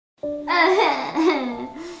Dad,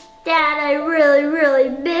 I really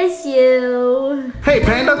miss you. Hey,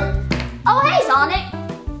 Panda. Oh, hey, Sonic.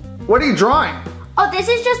 What are you drawing? Oh, this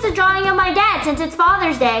is just a drawing of my dad since it's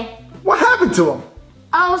Father's Day. What happened to him?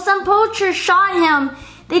 Oh, some poachers shot him.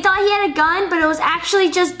 They thought he had a gun, but it was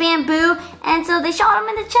actually just bamboo, and so they shot him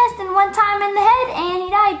in the chest and one time in the head, and he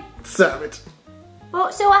died. Savage.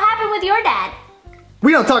 Well, so what happened with your dad?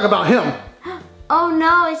 We don't talk about him. Oh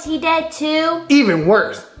no, is he dead too? Even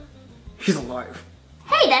worse. He's alive.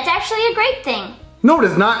 Hey, that's actually a great thing. No, it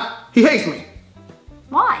is not. He hates me.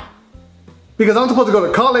 Why? Because I'm supposed to go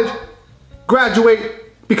to college,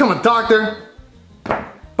 graduate, become a doctor,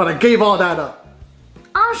 but I gave all that up.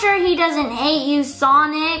 I'm sure he doesn't hate you,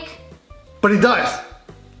 Sonic. But he does.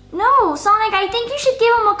 No, Sonic, I think you should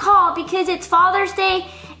give him a call because it's Father's Day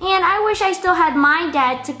and I wish I still had my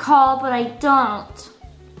dad to call, but I don't.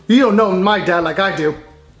 You don't know my dad like I do.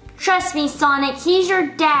 Trust me, Sonic, he's your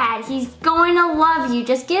dad. He's going to love you.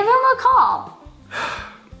 Just give him a call.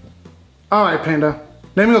 Alright, Panda.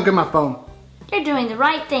 Let me go get my phone. You're doing the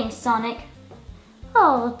right thing, Sonic.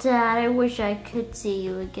 Oh, Dad, I wish I could see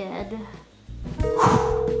you again.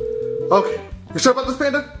 Okay. You sure about this,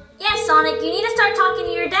 Panda? Yes, Sonic, you need to start talking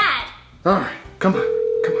to your dad. Alright, come on.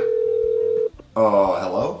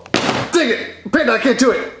 Hello? Dig it! Panda, I can't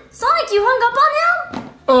do it! Sonic, you hung up on him?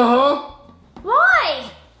 Uh-huh.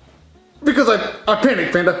 Why? Because I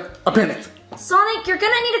panicked, Panda. I panicked. Sonic, you're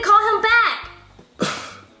gonna need to call him back.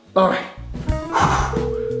 Alright.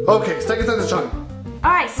 Okay, second sentence time.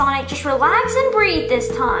 Alright, Sonic, just relax and breathe this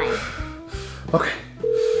time. Okay.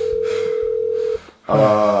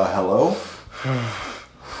 Hello?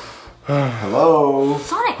 Hello?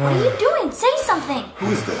 Sonic, what are you doing? Say something.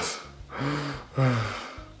 Who is this?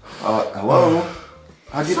 Hello?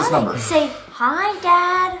 How'd you get this number? Say, hi,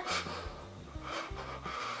 Dad.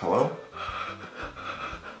 Hello?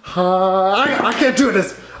 I can't do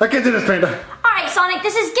this. I can't do this, Panda. Alright, Sonic,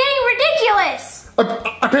 this is getting ridiculous.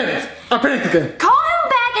 I panicked. I panicked again. Call him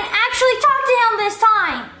back and actually talk to him this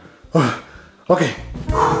time. Okay.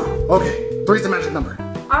 Okay. 3's the magic number.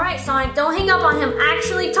 Alright, Sonic, don't hang up on him.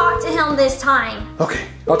 Actually talk to him this time. Okay,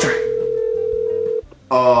 I'll try.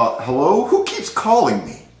 Hello? Who keeps calling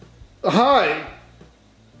me? Hi,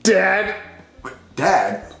 Dad.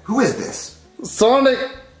 Dad? Who is this? Sonic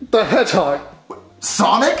the Hedgehog.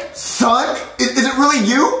 Sonic? Son? Is it really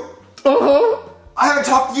you? Uh-huh. I haven't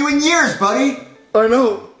talked to you in years, buddy. I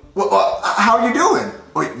know. Well, how are you doing?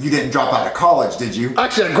 Wait, you didn't drop out of college, did you?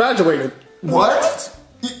 Actually, I graduated. What?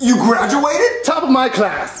 You graduated? Top of my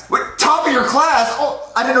class. Wait, top of your class?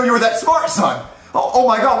 Oh, I didn't know you were that smart, son. Oh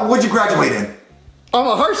my God, what'd you graduate in? I'm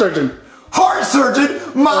a heart surgeon. Heart surgeon?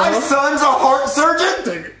 My son's a heart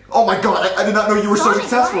surgeon? Oh my God, I did not know you were so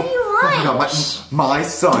successful. Why are you lying? Oh my God, my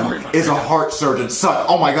son is a heart surgeon. Son,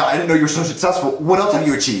 oh my God, I didn't know you were so successful. What else have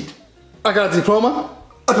you achieved? I got a diploma.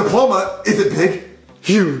 A diploma? Is it big?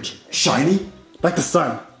 Huge. Shiny? Like the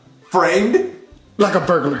sun. Framed? Like a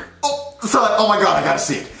burglar. Oh, son, oh my God, I gotta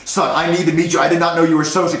see it. Son, I need to meet you. I did not know you were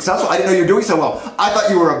so successful. I didn't know you were doing so well. I thought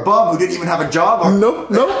you were a bum who didn't even have a job. Or... Nope.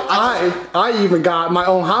 I even got my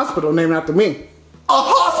own hospital named after me. A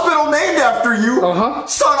hospital named after you? Uh-huh.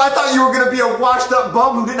 Son, I thought you were gonna be a washed up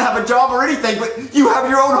bum who didn't have a job or anything, but you have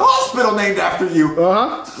your own hospital named after you.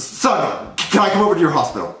 Uh-huh. Son, can I come over to your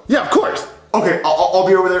hospital? Yeah, of course. Okay, I'll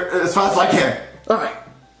be over there as fast as I can. Alright.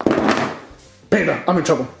 Panda, I'm in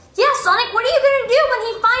trouble. Yeah, Sonic, what are you gonna do when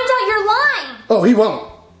he finds out you're lying? Oh, he won't.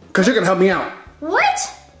 Because you're gonna help me out.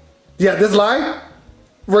 What? Yeah, this lie,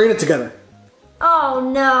 we're in it together.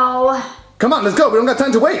 Oh no. Come on, let's go. We don't got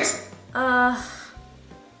time to waste.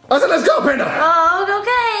 I said let's go, Panda. Oh,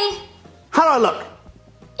 okay. How do I look?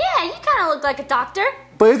 Yeah, you kind of look like a doctor.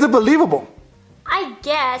 But is it believable? I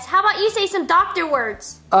guess. How about you say some doctor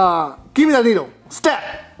words? Give me that needle.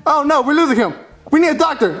 Stat. Oh no, we're losing him. We need a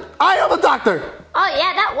doctor. I am a doctor. Oh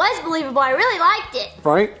yeah, that was believable. I really liked it.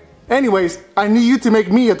 Right? Anyways, I need you to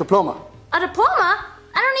make me a diploma. A diploma?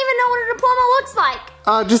 I don't even know what a diploma looks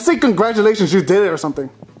like. Just say congratulations you did it or something.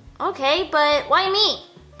 Okay, but why me?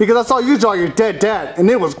 Because I saw you draw your dead dad, and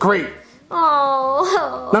it was great.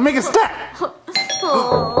 Oh. Now make a stat.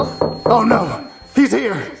 Oh. Oh no, he's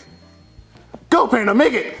here. Go, Panda,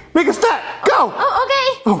 make it. Make a stat. Go. Oh,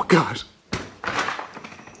 okay. Oh gosh.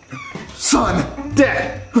 Son,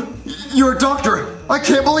 Dad. you're a doctor. I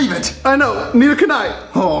can't believe it. I know, neither can I.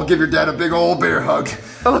 Oh, I'll give your dad a big old bear hug.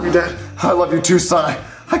 I love you, Dad. I love you too, son.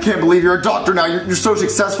 I can't believe you're a doctor now. You're so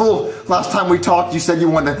successful. Last time we talked, you said you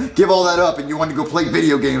wanted to give all that up and you wanted to go play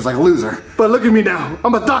video games like a loser. But look at me now.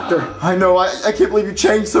 I'm a doctor. I know. I can't believe you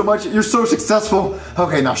changed so much. You're so successful.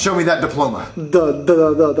 Okay, now show me that diploma. The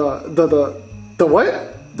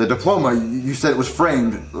what? The diploma, you said it was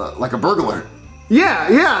framed like a burglar.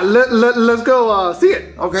 Yeah, let's go see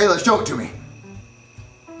it. Okay, let's show it to me.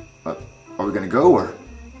 Are we gonna go or?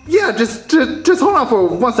 Yeah, just hold on for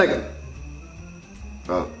 1 second.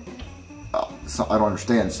 So I don't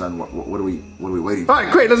understand, son. What are we waiting for? All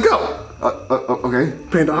right, great, let's go. Okay.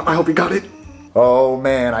 Panda, I hope you got it. Oh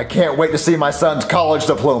man, I can't wait to see my son's college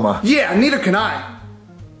diploma. Yeah, neither can I.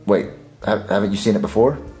 Wait, haven't you seen it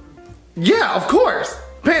before? Yeah, of course.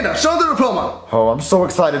 Panda, show the diploma. Oh, I'm so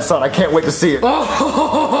excited, son. I can't wait to see it.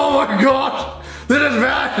 Oh my gosh. This is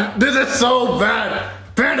bad. This is so bad.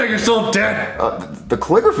 Panda, you're so dead. The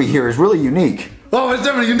calligraphy here is really unique. Oh, it's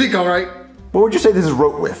definitely unique, all right. What would you say this is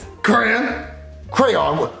wrote with? Crayon.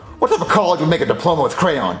 Crayon? What type of college would make a diploma with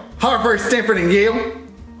crayon? Harvard, Stanford, and Yale.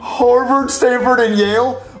 Harvard, Stanford, and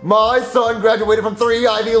Yale? My son graduated from 3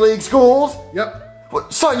 Ivy League schools? Yep.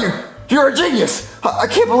 What, son, you're a genius. I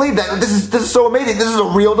can't believe that. This is so amazing. This is a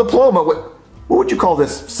real diploma. What would you call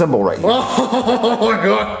this symbol right here? Oh my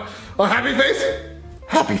god. A happy face?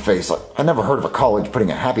 Happy face? I never heard of a college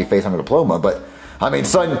putting a happy face on a diploma, but I mean,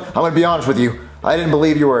 son, I'm gonna be honest with you. I didn't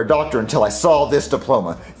believe you were a doctor until I saw this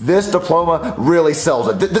diploma. This diploma really sells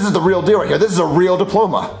it. This is the real deal right here. This is a real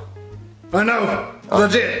diploma. I know.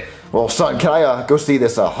 Legit. Well, son, can I go see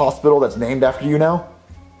this hospital that's named after you now?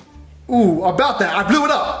 Ooh, about that. I blew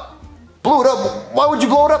it up. Blew it up? Why would you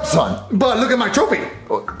blow it up, son? But look at my trophy.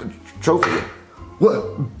 Trophy?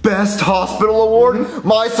 What? Best hospital award? Mm-hmm.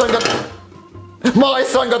 My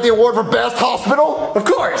son got the award for best hospital? Of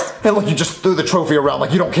course. And look, you just threw the trophy around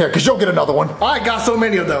like you don't care, because you'll get another one. I got so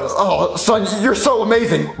many of those. Oh, son, you're so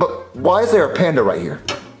amazing. But why is there a panda right here?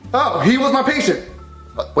 Oh, he was my patient.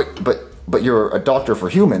 Wait, but you're a doctor for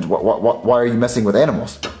humans. Why are you messing with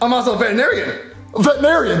animals? I'm also a veterinarian.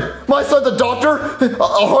 Veterinarian? My son's a doctor, a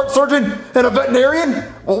heart surgeon, and a veterinarian?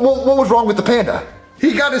 What was wrong with the panda?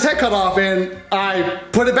 He got his head cut off and I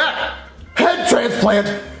put it back. Head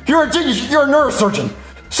transplant? You're a genius. You're a neurosurgeon.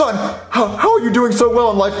 Son, how are you doing so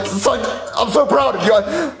well in life? Son, I'm so proud of you.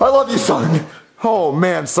 I love you, son. Oh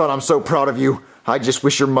man, son, I'm so proud of you. I just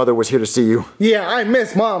wish your mother was here to see you. Yeah, I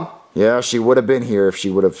miss Mom. Yeah, she would have been here if she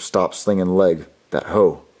would have stopped slinging leg. That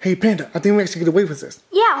hoe. Hey, Panda, I think we actually get away with this.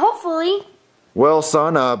 Yeah, hopefully. Well,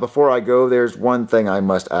 son, before I go, there's one thing I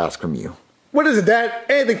must ask from you. What is it, Dad?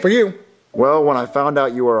 Anything for you. Well, when I found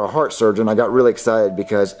out you were a heart surgeon, I got really excited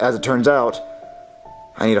because, as it turns out,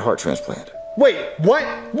 I need a heart transplant. Wait, what?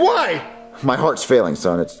 Why? My heart's failing,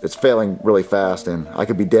 son. It's failing really fast, and I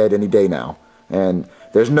could be dead any day now. And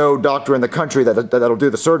there's no doctor in the country that'll do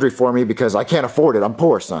the surgery for me because I can't afford it. I'm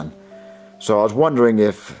poor, son. So I was wondering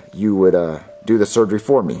if you would do the surgery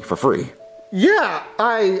for me for free. Yeah,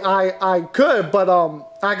 I could, but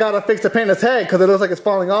I gotta fix the panda's head because it looks like it's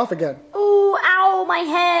falling off again. Ooh, ow, my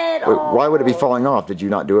head. Wait, why would it be falling off? Did you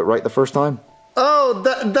not do it right the first time? Oh,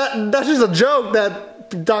 that's just a joke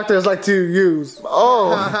that doctors like to use.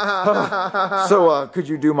 Oh. So could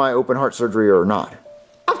you do my open heart surgery or not?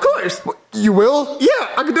 Of course. You will? Yeah,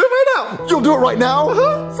 I can do it right now. You'll do it right now?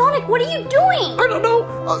 Sonic, what are you doing? I don't know.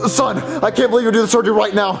 Son, I can't believe you're doing the surgery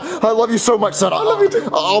right now. I love you so much, son. I love you too.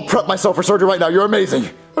 I'll prep myself for surgery right now. You're amazing.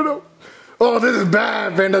 I know. Oh, this is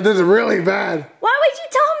bad, Panda. This is really bad. Why would you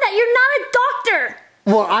tell him that? You're not a doctor.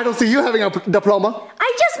 Well, I don't see you having a diploma.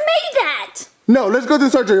 I just made that. No, let's go do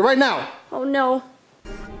surgery right now. Oh, no.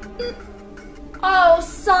 Oh,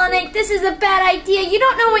 Sonic, this is a bad idea. You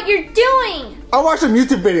don't know what you're doing. I watched some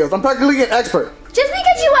YouTube videos. I'm practically an expert. Just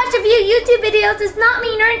because you watch a few YouTube videos does not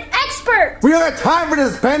mean you're an expert. We don't have time for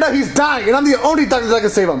this, Panda. He's dying, and I'm the only doctor that can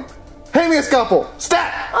save him. Hand me a scalpel.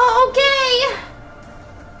 Stat! Oh, okay.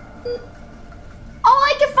 All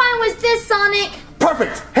I could find was this, Sonic.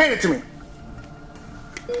 Perfect. Hand it to me.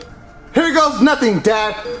 Here goes nothing,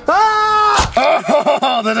 Dad. Ah!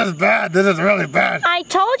 Oh, this is bad. This is really bad. I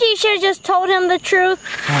told you should have just told him the truth.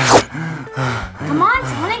 Come on,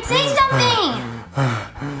 Sonic, say something.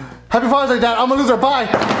 Happy Father's Day, Dad. I'm a loser. Bye.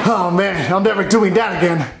 Oh, man. I'm never doing that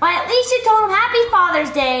again. Well, at least you told him Happy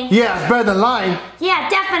Father's Day. Yeah, it's better than lying. Yeah,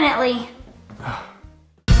 definitely.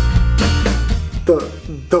 The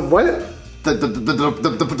what?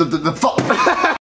 The